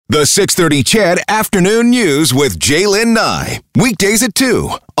The 6:30 CHED Afternoon News with Jaylen Nye. Weekdays at 2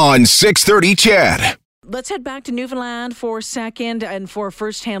 on 6:30 CHED. Let's head back to Newfoundland for a second and for a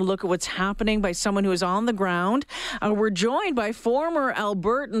first-hand look at what's happening by someone who is on the ground. We're joined by former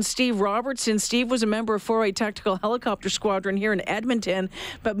Albertan Steve Robertson. Steve was a member of 408 Tactical Helicopter Squadron here in Edmonton,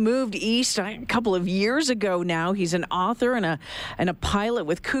 but moved east a couple of years ago now. He's an author and a pilot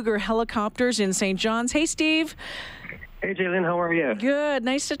with Cougar Helicopters in St. John's. Hey, Steve. Hey, Jaylen, how are you? Good.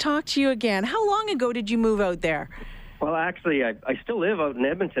 Nice to talk to you again. How long ago did you move out there? Well, actually, I still live out in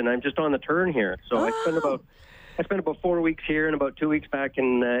Edmonton. I'm just on the turn here. So I spent about 4 weeks here and about 2 weeks back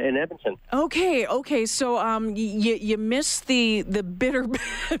in Edmonton. Okay. So you missed the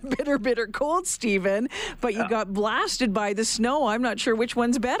bitter cold, Stephen, but you got blasted by the snow. I'm not sure which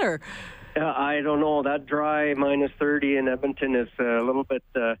one's better. I don't know. That dry -30 in Edmonton is a little bit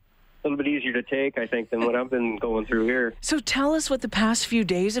easier to take, I think, than what I've been going through here. So tell us what the past few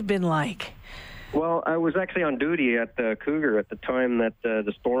days have been like. Well, I was actually on duty at the Cougar at the time that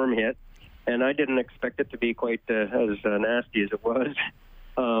the storm hit, and I didn't expect it to be quite as nasty as it was.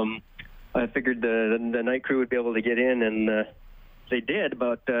 I figured the night crew would be able to get in, and they did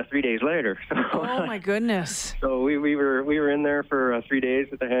about 3 days later. So, oh my goodness! So we were in there for 3 days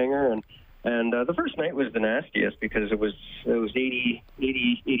at the hangar, and the first night was the nastiest because it was 80,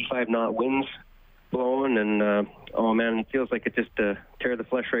 85 knot winds blowing, and oh man, it feels like it just tear the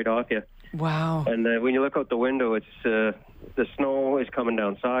flesh right off you. Wow. And when you look out the window, it's the snow is coming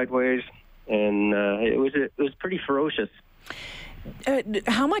down sideways, and it was pretty ferocious.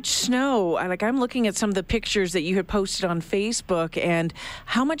 How much snow? Like, I'm looking at some of the pictures that you had posted on Facebook, and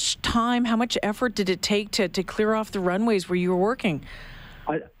how much time, how much effort did it take to clear off the runways where you were working?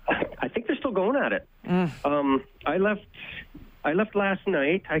 I think they're still going at it. I left last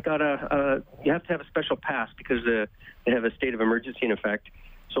night. I got you have to have a special pass because they have a state of emergency in effect.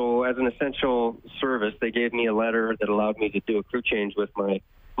 So as an essential service, they gave me a letter that allowed me to do a crew change with my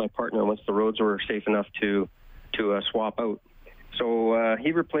partner once the roads were safe enough to swap out. So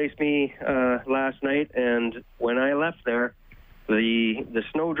he replaced me last night, and when I left there, the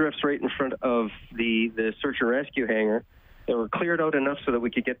snow drifts right in front of the search and rescue hangar, they were cleared out enough so that we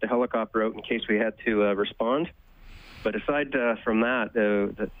could get the helicopter out in case we had to respond. But aside from that,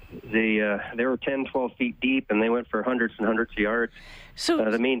 they were 10, 12 feet deep, and they went for hundreds and hundreds of yards. So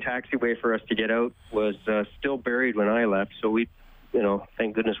the main taxiway for us to get out was still buried when I left. So we,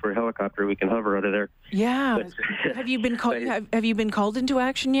 thank goodness we're a helicopter. We can hover out of there. Yeah. But, have you been called into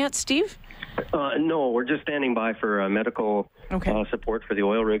action yet, Steve? No, we're just standing by for medical support for the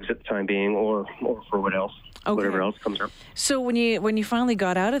oil rigs at the time being, or for whatever else comes up. So when you finally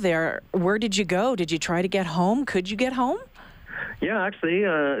got out of there, where did you go? Did you try to get home? Could you get home? Yeah, actually,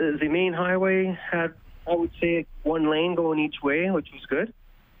 the main highway had, I would say, one lane going each way, which was good.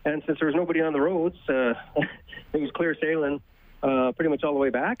 And since there was nobody on the roads, it was clear sailing pretty much all the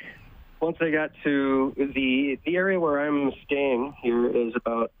way back. Once I got to the area where I'm staying here is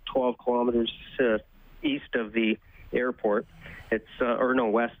about 12 kilometers east of the airport. It's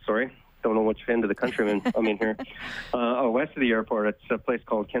west, sorry. Don't know which end of the country I'm in here. West of the airport, it's a place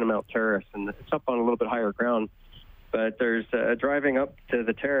called Kennemount Terrace, and it's up on a little bit higher ground. But there's driving up to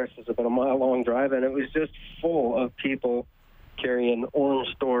the terrace is about a mile-long drive, and it was just full of people carrying Orange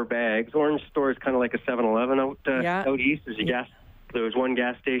Store bags. Orange Store is kind of like a 7-Eleven out east. There was one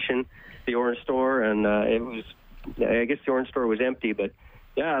gas station, the Orange Store, and I guess the Orange Store was empty, but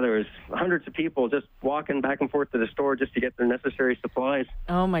yeah, there was hundreds of people just walking back and forth to the store just to get their necessary supplies.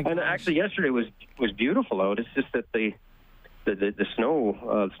 Oh my gosh. And actually, yesterday was beautiful out. It's just that the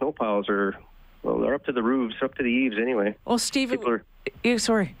snow piles are, well, they're up to the roofs, up to the eaves anyway. Well, Steve,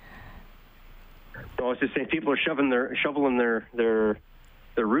 sorry. No, I was just saying people are shoveling their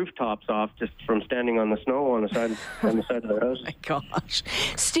rooftops off just from standing on the snow on the side of their house. Oh my gosh.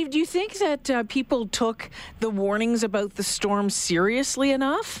 Steve, do you think that people took the warnings about the storm seriously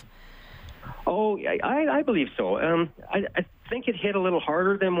enough? Oh, I believe so. I think it hit a little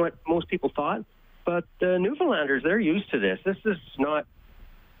harder than what most people thought, but Newfoundlanders, they're used to this. This is not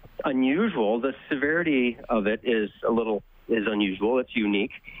unusual. The severity of it is unusual. It's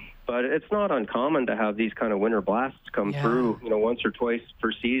unique. But it's not uncommon to have these kind of winter blasts come through, once or twice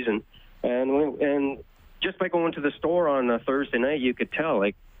per season. And just by going to the store on a Thursday night, you could tell,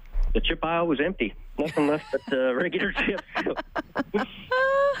 like, the chip aisle was empty. Nothing left but regular chips.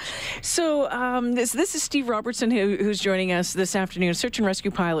 So this is Steve Robertson who's joining us this afternoon, search and rescue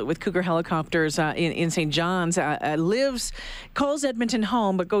pilot with Cougar Helicopters in St. John's. Calls Edmonton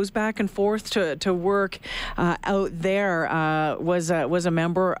home, but goes back and forth to work out there. Was a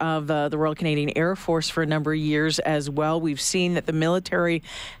member of the Royal Canadian Air Force for a number of years as well. We've seen that the military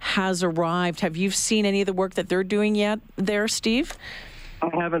has arrived. Have you seen any of the work that they're doing yet there, Steve? I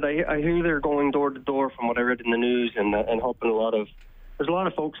haven't. I hear they're going door to door from what I read in the news and helping there's a lot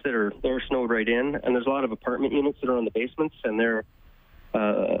of folks that are snowed right in, and there's a lot of apartment units that are on the basements, and they're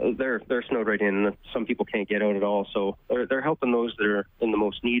snowed right in, and some people can't get out at all. So they're helping those that are in the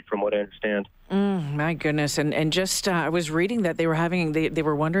most need, from what I understand. My goodness. And just I was reading that they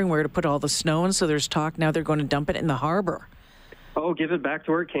were wondering where to put all the snow, and so there's talk now they're going to dump it in the harbor. Oh, give it back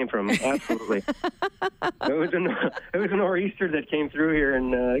to where it came from. Absolutely. It was a nor'easter that came through here,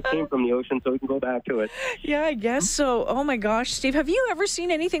 and it came from the ocean, so we can go back to it. Yeah, I guess so. Oh my gosh, Steve, have you ever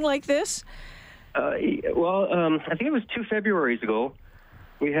seen anything like this? I think it was 2 Februaries ago.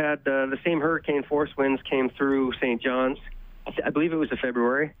 We had the same hurricane force winds came through St. John's. I believe it was a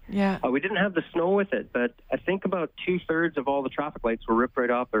February. Yeah. We didn't have the snow with it, but I think about 2/3 of all the traffic lights were ripped right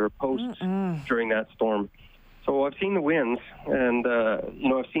off their posts during that storm. So I've seen the winds, and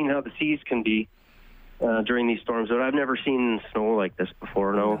I've seen how the seas can be during these storms, but I've never seen snow like this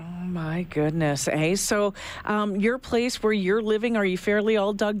before. No. Oh my goodness! Hey, so your place where you're living, are you fairly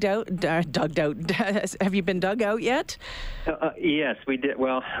all dug out? Have you been dug out yet? Yes, we did.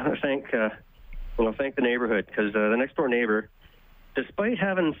 Well, thank the neighborhood, because the next door neighbor, despite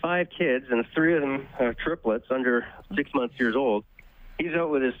having 5 kids and 3 of them triplets under 6 years old, he's out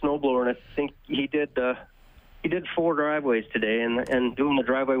with his snowblower, and I think he did 4 driveways today, and doing the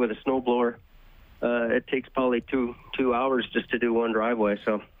driveway with a snowblower, it takes probably two hours just to do one driveway.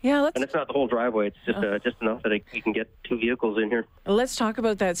 So yeah, and it's not the whole driveway; it's just enough that we can get 2 vehicles in here. Let's talk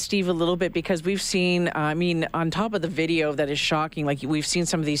about that, Steve, a little bit, because we've seen, on top of the video that is shocking, like we've seen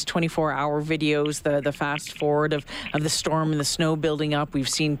some of these 24-hour videos, the fast forward of the storm and the snow building up. We've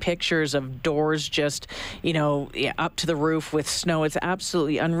seen pictures of doors just, up to the roof with snow. It's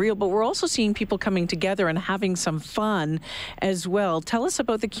absolutely unreal. But we're also seeing people coming together and having some fun as well. Tell us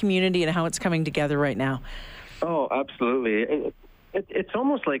about the community and how it's coming together right now. Oh, absolutely. It's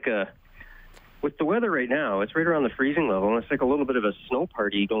almost like with the weather right now, it's right around the freezing level, and it's like a little bit of a snow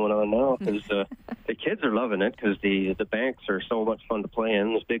party going on now, because the kids are loving it, because the banks are so much fun to play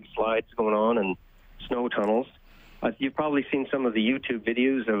in. There's big slides going on and snow tunnels. You've probably seen some of the YouTube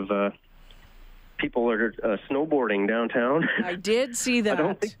videos of people that are snowboarding downtown. I did see that.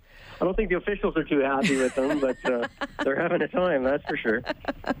 I don't think the officials are too happy with them, but they're having a time, that's for sure.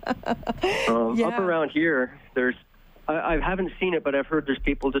 Up around here, I haven't seen it, but I've heard there's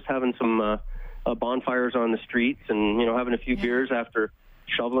people just having some bonfires on the streets and, having a few beers after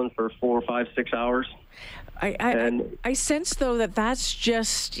shoveling for 4, 5, 6 hours. I sense, though, that's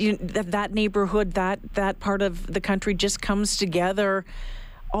just that neighborhood, that part of the country just comes together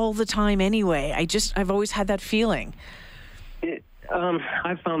all the time anyway. I've always had that feeling.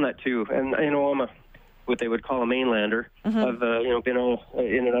 I've found that too, and I'm what they would call a mainlander. I've been all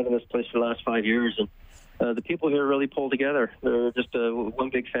in and out of this place for the last 5 years, and the people here really pull together. They're just one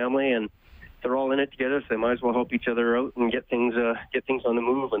big family, and they're all in it together. So they might as well help each other out and get things on the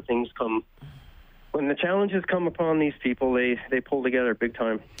move when the challenges come upon these people. They pull together big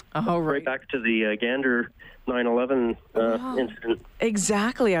time. Oh, right back to the Gander 9/11 incident.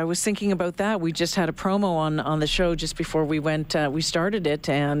 Exactly. I was thinking about that. We just had a promo on the show just before we started it,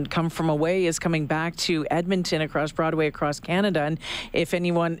 and Come From Away is coming back to Edmonton across Broadway, across Canada. And if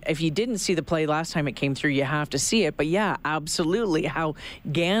you didn't see the play last time it came through, you have to see it. But yeah, absolutely, how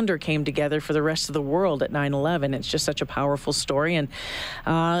Gander came together for the rest of the world at 9/11. It's just such a powerful story. And,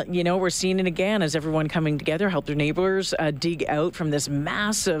 we're seeing it again as everyone coming together, help their neighbors dig out from this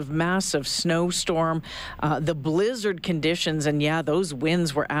massive, massive snowstorm. The blizzard conditions, and those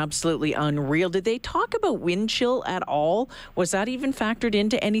winds were absolutely unreal. Did they talk about wind chill at all? Was that even factored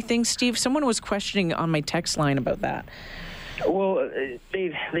into anything, Steve? Someone was questioning on my text line about that. Well,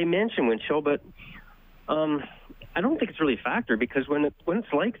 they mentioned wind chill, but I don't think it's really a factor, because when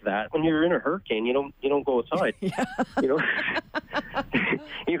it's like that, when you're in a hurricane, you don't go outside.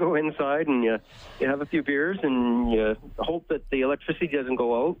 You go inside and you have a few beers and you hope that the electricity doesn't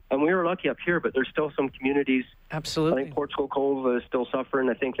go out. And we were lucky up here, but there's still some communities. Absolutely. I think Portugal Cove is still suffering.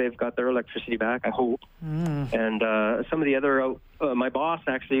 I think they've got their electricity back, I hope. And some of the other my boss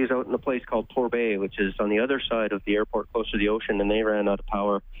actually is out in a place called Port Bay, which is on the other side of the airport, close to the ocean, and they ran out of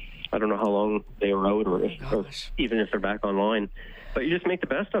power. I don't know how long they were out, or even if they're back online. But you just make the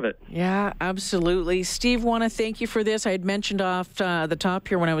best of it. Yeah, absolutely. Steve, want to thank you for this. I had mentioned off the top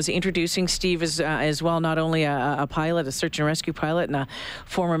here when I was introducing Steve as well, not only a pilot, a search and rescue pilot, and a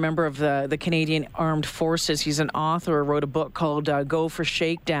former member of the Canadian Armed Forces. He's an author, wrote a book called Go for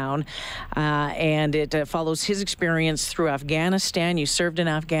Shakedown, and it follows his experience through Afghanistan. You served in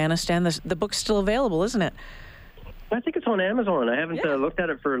Afghanistan. The book's still available, isn't it? I think it's on Amazon. I haven't looked at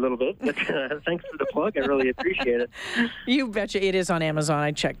it for a little bit, but thanks for the plug. I really appreciate it. You betcha. It is on Amazon.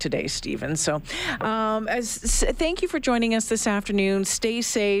 I checked today, Stephen. So thank you for joining us this afternoon. Stay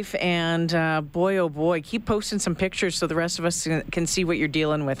safe, and boy, oh boy, keep posting some pictures so the rest of us can see what you're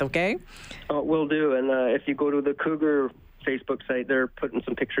dealing with, okay? Will do. And if you go to the Cougar Facebook site, they're putting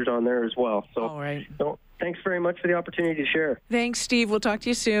some pictures on there as well. So, all right. Thanks very much for the opportunity to share. Thanks, Steve. We'll talk to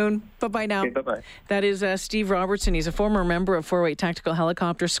you soon. Bye-bye now. Okay, bye-bye. That is Steve Robertson. He's a former member of 408 Tactical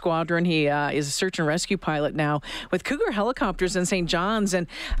Helicopter Squadron. He is a search and rescue pilot now with Cougar Helicopters in St. John's, and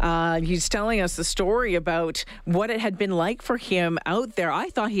he's telling us the story about what it had been like for him out there. I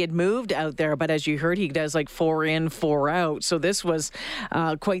thought he had moved out there, but as you heard, he does like 4 in, 4 out. So this was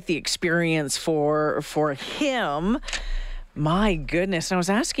quite the experience for him. My goodness. And I was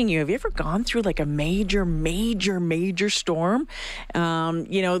asking you, have you ever gone through like a major storm?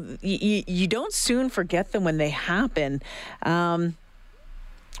 You don't soon forget them when they happen.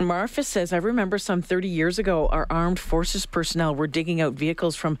 Marfa says, I remember some 30 years ago, our armed forces personnel were digging out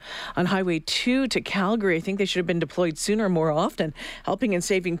vehicles on Highway 2 to Calgary. I think they should have been deployed sooner, more often. Helping and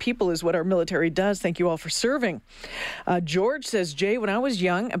saving people is what our military does. Thank you all for serving. George says, Jay, when I was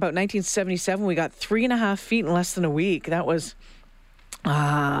young, about 1977, we got 3.5 feet in less than a week. That was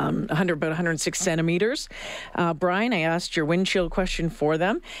about 106 centimeters. Brian, I asked your windshield question for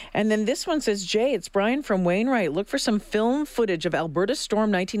them. And then this one says, Jay, it's Brian from Wainwright. Look for some film footage of Alberta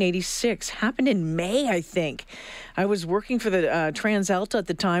Storm 1986. Happened in May, I think. I was working for the TransAlta at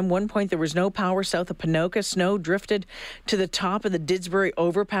the time. One point, there was no power south of Ponoka. Snow drifted to the top of the Didsbury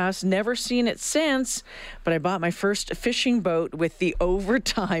overpass. Never seen it since, but I bought my first fishing boat with the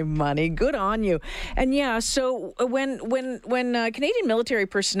overtime money. Good on you. And yeah, so when Canadian military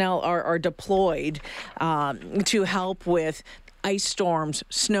personnel are deployed to help with ice storms,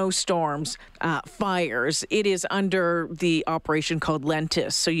 snowstorms, fires. It is under the operation called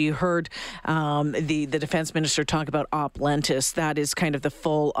Lentis. So you heard the defense minister talk about Op Lentis. That is kind of the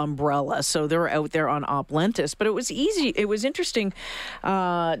full umbrella. So they're out there on Op Lentis. But it was interesting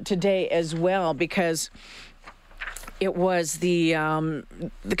today as well, because it was the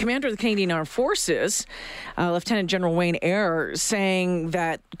commander of the Canadian Armed Forces, Lieutenant General Wayne Eyre, saying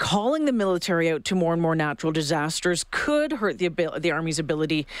that calling the military out to more and more natural disasters could hurt the Army's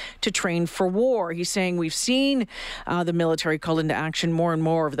ability to train for war. He's saying we've seen the military called into action more and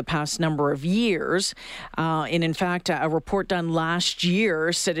more over the past number of years. And in fact, a report done last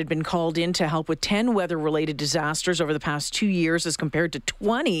year said it had been called in to help with 10 weather-related disasters over the past 2 years as compared to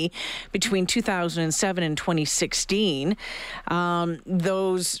 20 between 2007 and 2016.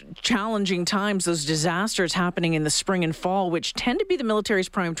 Those challenging times, those disasters happening in the spring and fall, which tend to be the military's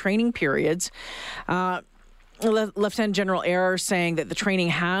prime training periods. Lieutenant General Eyre saying that the training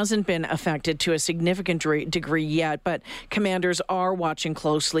hasn't been affected to a significant degree yet, but commanders are watching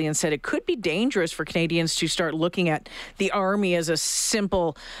closely and said it could be dangerous for Canadians to start looking at the Army as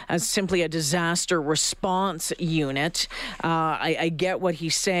simply a disaster response unit. I get what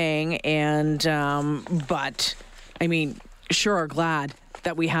he's saying, but I mean, sure are glad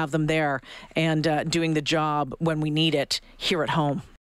that we have them there and doing the job when we need it here at home.